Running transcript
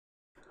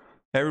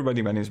Hey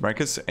everybody, my name is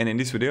Marcus, and in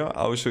this video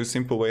I will show you a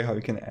simple way how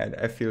you can add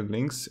affiliate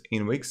links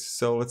in Wix.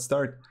 So let's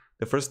start.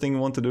 The first thing you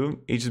want to do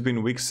is just be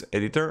in Wix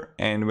editor,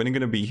 and when you're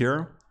gonna be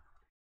here,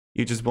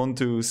 you just want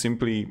to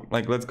simply,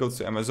 like, let's go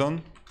to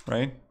Amazon,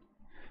 right?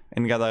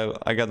 And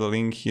I got a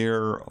link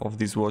here of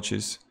these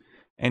watches.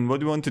 And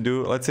what you want to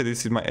do, let's say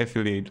this is my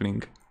affiliate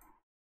link.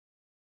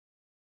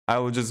 I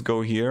will just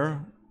go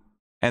here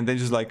and then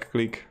just like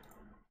click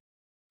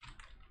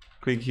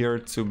here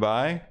to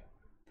buy,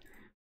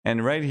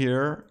 and right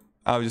here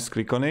I'll just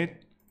click on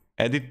it,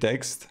 edit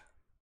text,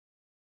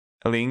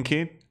 link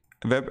it,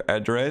 web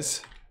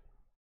address,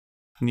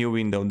 new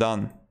window,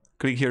 done.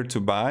 Click here to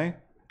buy.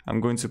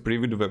 I'm going to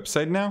preview the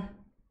website now.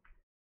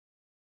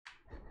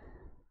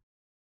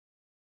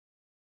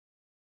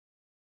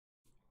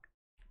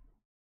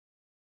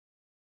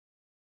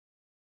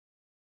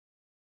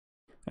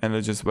 And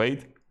let's just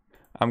wait.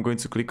 I'm going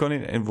to click on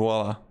it and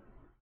voila.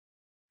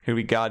 Here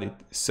we got it.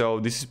 So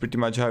this is pretty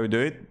much how we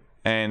do it.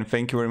 And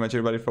thank you very much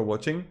everybody for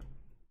watching.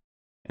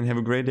 And have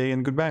a great day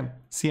and goodbye.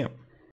 See ya.